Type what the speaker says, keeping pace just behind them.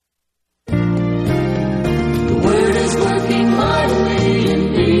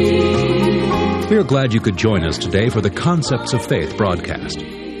We're glad you could join us today for the Concepts of Faith broadcast.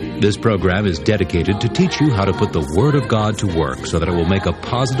 This program is dedicated to teach you how to put the Word of God to work so that it will make a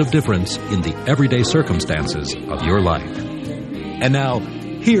positive difference in the everyday circumstances of your life. And now,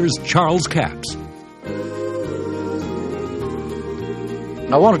 here's Charles Capps.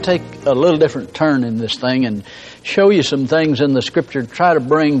 I want to take a little different turn in this thing and show you some things in the Scripture, try to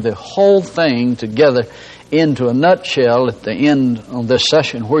bring the whole thing together into a nutshell at the end of this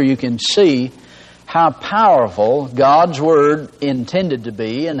session where you can see how powerful God's Word intended to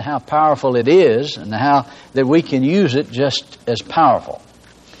be and how powerful it is and how that we can use it just as powerful.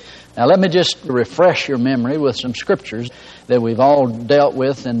 Now let me just refresh your memory with some scriptures that we've all dealt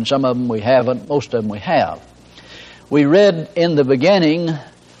with, and some of them we haven't, most of them we have. We read in the beginning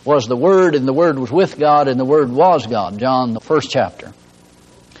was the Word, and the Word was with God, and the Word was God, John the 1st chapter.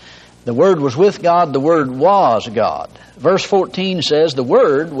 The Word was with God, the Word was God. Verse 14 says, the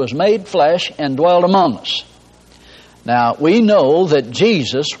Word was made flesh and dwelt among us. Now, we know that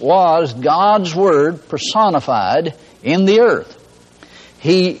Jesus was God's Word personified in the earth.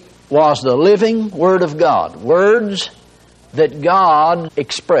 He was the living Word of God, words that God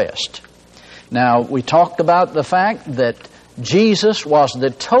expressed. Now, we talked about the fact that Jesus was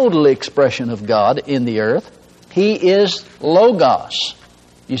the total expression of God in the earth. He is Logos.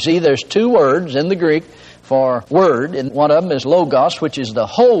 You see, there's two words in the Greek for word, and one of them is Logos, which is the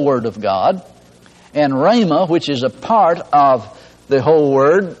whole Word of God, and Rhema, which is a part of the whole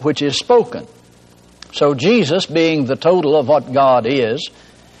Word, which is spoken. So Jesus, being the total of what God is,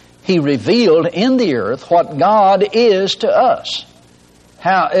 He revealed in the earth what God is to us.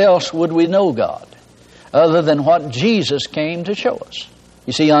 How else would we know God other than what Jesus came to show us?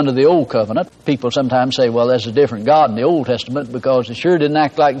 You see, under the Old Covenant, people sometimes say, well, there's a different God in the Old Testament because it sure didn't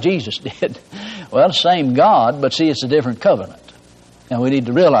act like Jesus did. Well, the same God, but see, it's a different covenant. And we need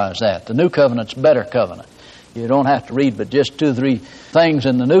to realize that. The New Covenant's a better covenant. You don't have to read but just 2 or 3 things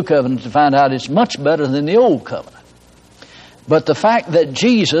in the New Covenant to find out it's much better than the Old Covenant. But the fact that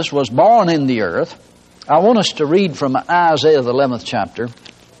Jesus was born in the earth, I want us to read from Isaiah the 11th chapter,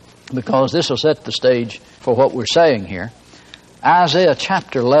 because this will set the stage for what we're saying here. Isaiah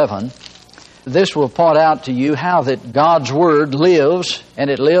chapter 11, this will point out to you how that God's Word lives,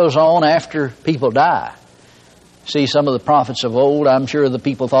 and it lives on after people die. See, some of the prophets of old, I'm sure the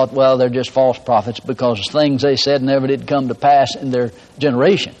people thought, well, they're just false prophets because things they said never did come to pass in their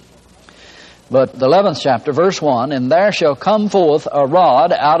generation. But the 11th chapter, verse 1, and there shall come forth a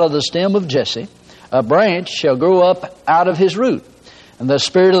rod out of the stem of Jesse, a branch shall grow up out of his root. And the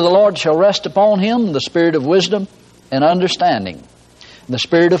Spirit of the Lord shall rest upon him, the Spirit of wisdom and understanding, the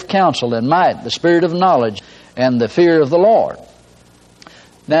Spirit of counsel and might, the Spirit of knowledge and the fear of the Lord.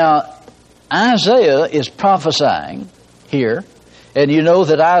 Now, Isaiah is prophesying here, and you know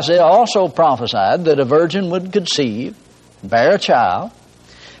that Isaiah also prophesied that a virgin would conceive, bear a child.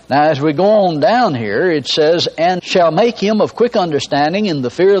 Now, as we go on down here, it says, and shall make him of quick understanding in the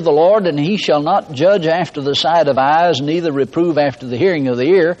fear of the Lord, and he shall not judge after the sight of eyes, neither reprove after the hearing of the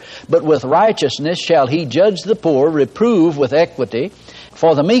ear, but with righteousness shall he judge the poor, reprove with equity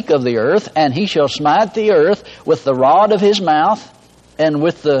for the meek of the earth, and he shall smite the earth with the rod of his mouth, and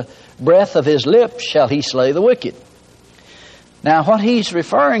with the breath of his lips shall he slay the wicked. Now, what he's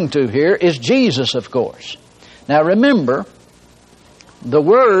referring to here is Jesus, of course. Now, remember, the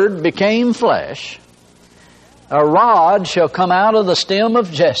Word became flesh. A rod shall come out of the stem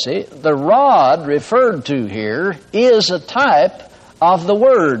of Jesse. The rod referred to here is a type of the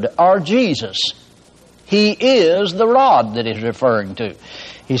Word, or Jesus. He is the rod that he's referring to.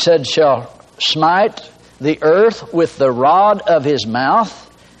 He said, shall smite the earth with the rod of his mouth,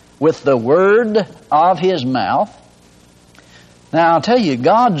 with the word of his mouth. Now, I'll tell you,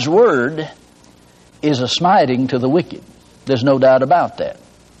 God's Word is a smiting to the wicked. There's no doubt about that.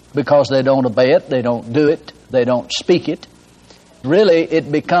 Because they don't obey it, they don't do it, they don't speak it. Really,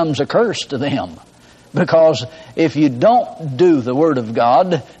 it becomes a curse to them. Because if you don't do the Word of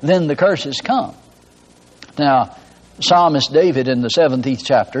God, then the curses come. Now, Psalmist David in the 17th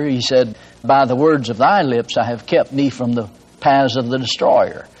chapter, he said, by the words of thy lips I have kept thee from the paths of the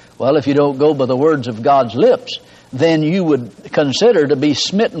destroyer. Well, if you don't go by the words of God's lips, then you would consider to be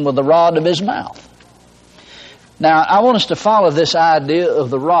smitten with the rod of his mouth. Now, I want us to follow this idea of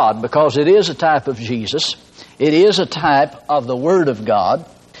the rod because it is a type of Jesus. It is a type of the Word of God.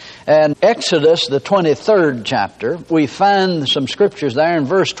 And Exodus, the 23rd chapter, we find some scriptures there in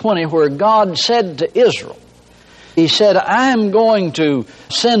verse 20 where God said to Israel, He said, I am going to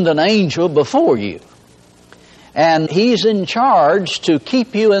send an angel before you. And he's in charge to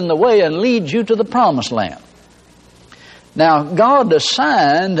keep you in the way and lead you to the promised land. Now, God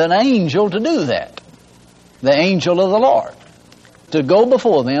assigned an angel to do that, the angel of the Lord, to go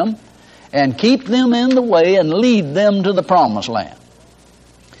before them and keep them in the way and lead them to the promised land.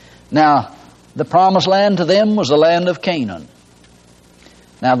 Now, the promised land to them was the land of Canaan.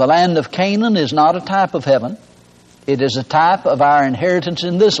 Now, the land of Canaan is not a type of heaven. It is a type of our inheritance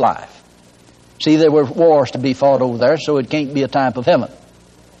in this life. See, there were wars to be fought over there, so it can't be a type of heaven.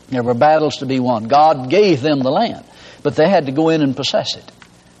 There were battles to be won. God gave them the land, but they had to go in and possess it.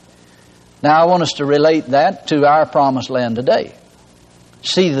 Now, I want us to relate that to our promised land today.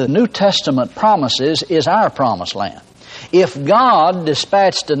 See, the New Testament promises is our promised land. If God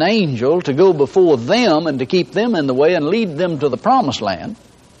dispatched an angel to go before them and to keep them in the way and lead them to the promised land,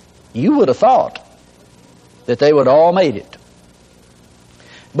 you would have thought that they would have all made it.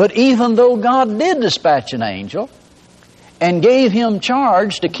 But even though God did dispatch an angel and gave him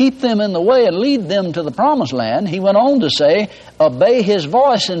charge to keep them in the way and lead them to the promised land, he went on to say, obey his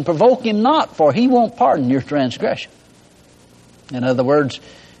voice and provoke him not, for he won't pardon your transgression. In other words,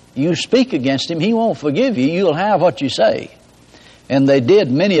 you speak against him, he won't forgive you. You'll have what you say. And they did.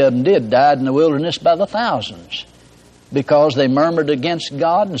 Many of them did. Died in the wilderness by the thousands because they murmured against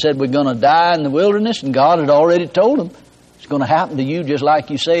God and said, we're going to die in the wilderness. And God had already told them, it's going to happen to you just like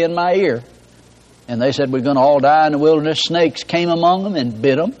you say in my ear. And they said, we're going to all die in the wilderness. Snakes came among them and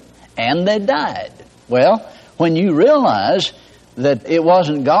bit them, and they died. Well, when you realize that it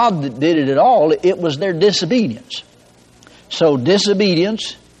wasn't God that did it at all, it was their disobedience. So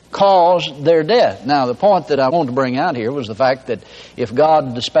disobedience caused their death. Now, the point that I want to bring out here was the fact that if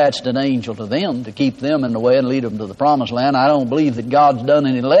God dispatched an angel to them to keep them in the way and lead them to the promised land, I don't believe that God's done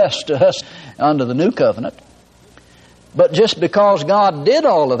any less to us under the new covenant. But just because God did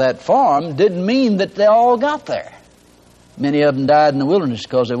all of that for them didn't mean that they all got there. Many of them died in the wilderness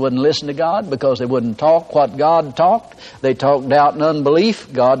because they wouldn't listen to God, because they wouldn't talk what God talked. They talked doubt and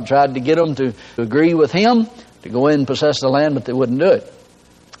unbelief. God tried to get them to agree with Him, to go in and possess the land, but they wouldn't do it.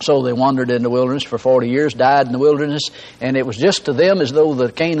 So they wandered in the wilderness for 40 years, died in the wilderness, and it was just to them as though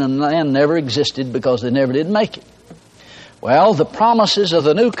the Canaan land never existed because they never did make it. Well, the promises of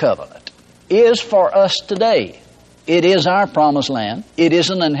the new covenant is for us today. It is our promised land. It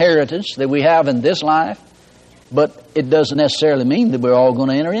is an inheritance that we have in this life, but it doesn't necessarily mean that we're all going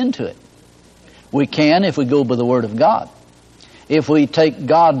to enter into it. We can if we go by the Word of God. If we take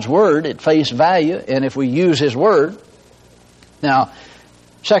God's Word at face value, and if we use His Word. Now,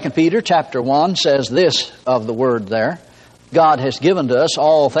 2 Peter chapter 1 says this of the Word there. God has given to us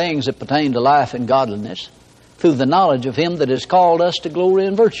all things that pertain to life and godliness through the knowledge of Him that has called us to glory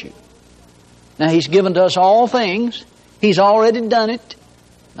and virtue. Now, He's given to us all things. He's already done it.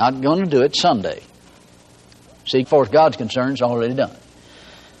 Not going to do it someday. See, as far as God's concerned, it's already done.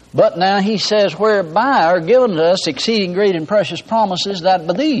 But now He says, whereby are given to us exceeding great and precious promises, that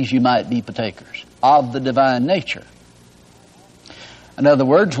by these you might be partakers of the divine nature. In other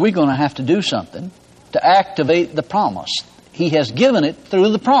words, we're going to have to do something to activate the promise. He has given it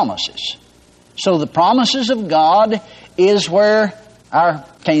through the promises. So the promises of God is where our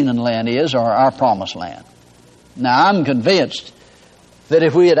Canaan land is, or our promised land. Now, I'm convinced that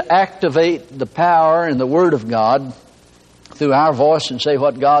if we had activate the power and the Word of God through our voice and say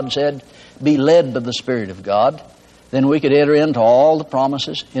what God said, be led by the Spirit of God, then we could enter into all the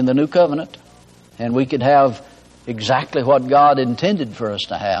promises in the new covenant, and we could have exactly what God intended for us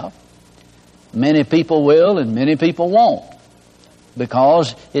to have. Many people will and many people won't,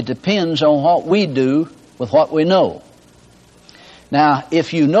 because it depends on what we do with what we know. Now,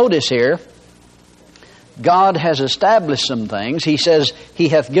 if you notice here, God has established some things. He says He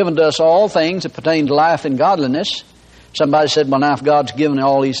hath given to us all things that pertain to life and godliness. Somebody said, well, now if God's given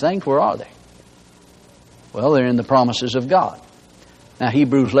all these things, where are they? Well, they're in the promises of God. Now,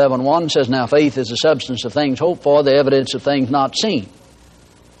 Hebrews 11:1 says, now faith is the substance of things hoped for, the evidence of things not seen.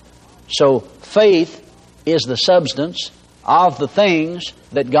 So faith is the substance of the things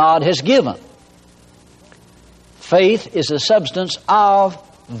that God has given. Faith is the substance of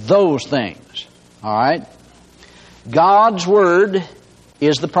those things. All right? God's Word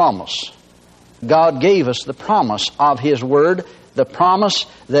is the promise. God gave us the promise of His Word, the promise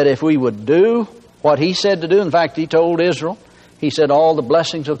that if we would do what He said to do, in fact, He told Israel, He said, all the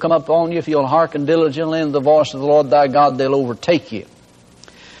blessings will come upon you if you'll hearken diligently to the voice of the Lord thy God, they'll overtake you.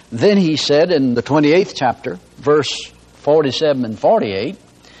 Then He said in the 28th chapter, verse 47 and 48,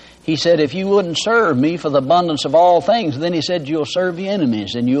 He said, if you wouldn't serve me for the abundance of all things, then He said, you'll serve your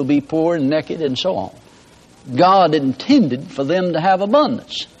enemies and you'll be poor and naked and so on. God intended for them to have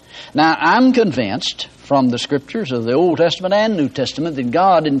abundance. Now, I'm convinced from the Scriptures of the Old Testament and New Testament that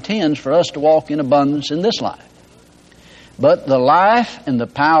God intends for us to walk in abundance in this life. But the life and the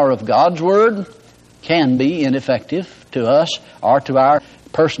power of God's Word can be ineffective to us or to our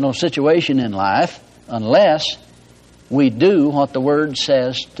personal situation in life unless we do what the Word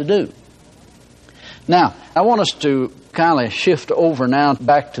says to do. Now, I want us to kind of shift over now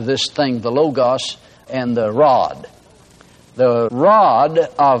back to this thing, the Logos and the rod. The rod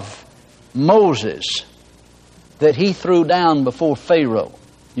of Moses that he threw down before Pharaoh.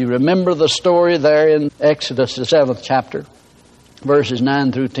 You remember the story there in Exodus, the 7th chapter, verses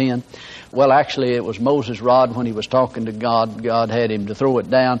 9 through 10. Well, actually, it was Moses' rod when he was talking to God. God had him to throw it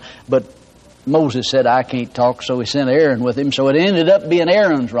down, but Moses said, I can't talk, so he sent Aaron with him. So it ended up being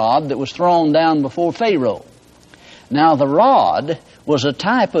Aaron's rod that was thrown down before Pharaoh. Now, the rod was a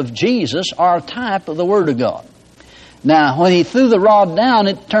type of Jesus or a type of the Word of God. Now, when he threw the rod down,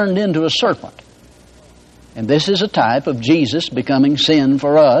 it turned into a serpent. And this is a type of Jesus becoming sin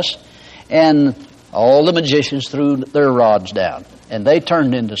for us. And all the magicians threw their rods down, and they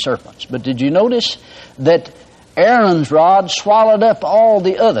turned into serpents. But did you notice that Aaron's rod swallowed up all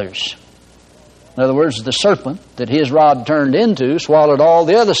the others? In other words, the serpent that his rod turned into swallowed all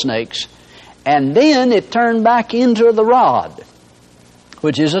the other snakes. And then it turned back into the rod,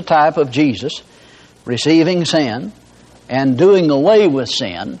 which is a type of Jesus receiving sin and doing away with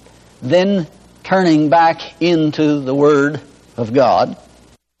sin, then turning back into the Word of God.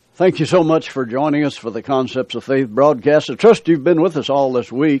 Thank you so much for joining us for the Concepts of Faith broadcast. I trust you've been with us all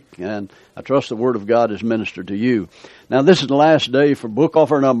this week, and I trust the Word of God has ministered to you. Now, this is the last day for book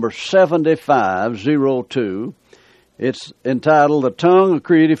offer number 7502. It's entitled The Tongue of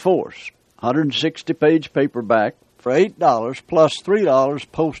Creative Force, 160-page paperback for $8 plus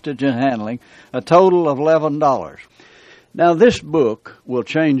 $3 postage and handling, a total of $11. Now, this book will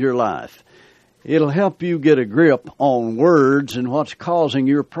change your life. It'll help you get a grip on words and what's causing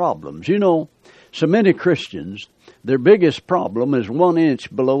your problems. You know, so many Christians, their biggest problem is 1 inch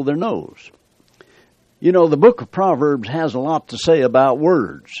below their nose. You know, the book of Proverbs has a lot to say about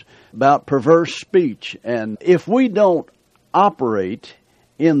words, about perverse speech. And if we don't operate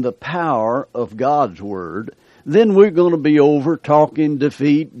in the power of God's Word, then we're going to be over talking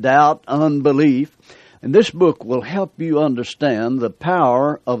defeat, doubt, unbelief. And this book will help you understand the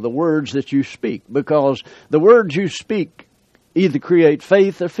power of the words that you speak, because the words you speak either create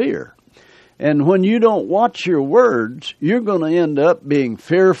faith or fear. And when you don't watch your words, you're going to end up being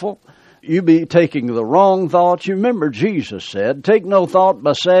fearful. You'll be taking the wrong thoughts. You remember Jesus said, take no thought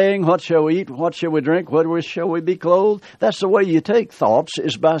by saying, what shall we eat, what shall we drink, what shall we be clothed? That's the way you take thoughts,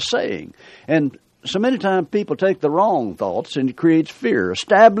 is by saying. And so many times people take the wrong thoughts and it creates fear.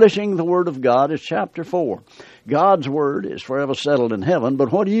 Establishing the Word of God is chapter 4. God's Word is forever settled in heaven,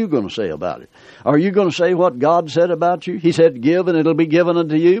 but what are you going to say about it? Are you going to say what God said about you? He said, give and it'll be given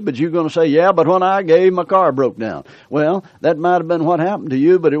unto you, but you're going to say, yeah, but when I gave, my car broke down. Well, that might have been what happened to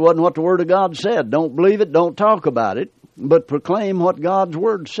you, but it wasn't what the Word of God said. Don't believe it, don't talk about it, but proclaim what God's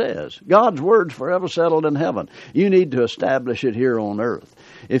Word says. God's Word's forever settled in heaven. You need to establish it here on earth.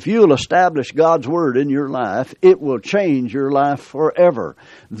 If you'll establish God's Word in your life, it will change your life forever.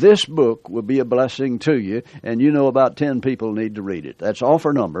 This book will be a blessing to you, and you know about 10 people need to read it. That's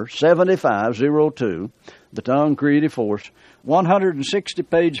offer number 7502, The Tongue Creative Force,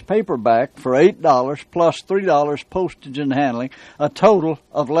 160-page paperback for $8 plus $3 postage and handling, a total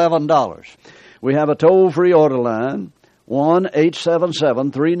of $11. We have a toll-free order line,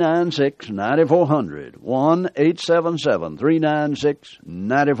 1-877-396-9400.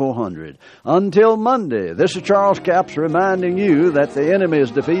 1-877-396-9400. Until Monday, this is Charles Capps reminding you that the enemy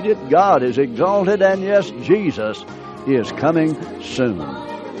is defeated, God is exalted, and yes, Jesus is coming soon.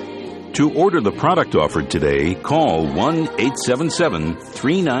 To order the product offered today, call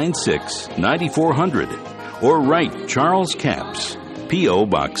 1-877-396-9400 or write Charles Capps, P.O.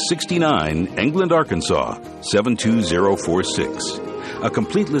 Box 69, England, Arkansas, 72046. A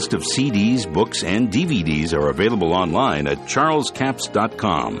complete list of CDs, books, and DVDs are available online at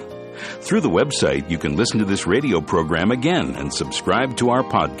charlescapps.com. Through the website, you can listen to this radio program again and subscribe to our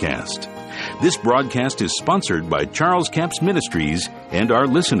podcast. This broadcast is sponsored by Charles Capps Ministries and our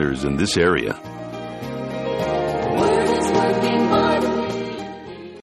listeners in this area.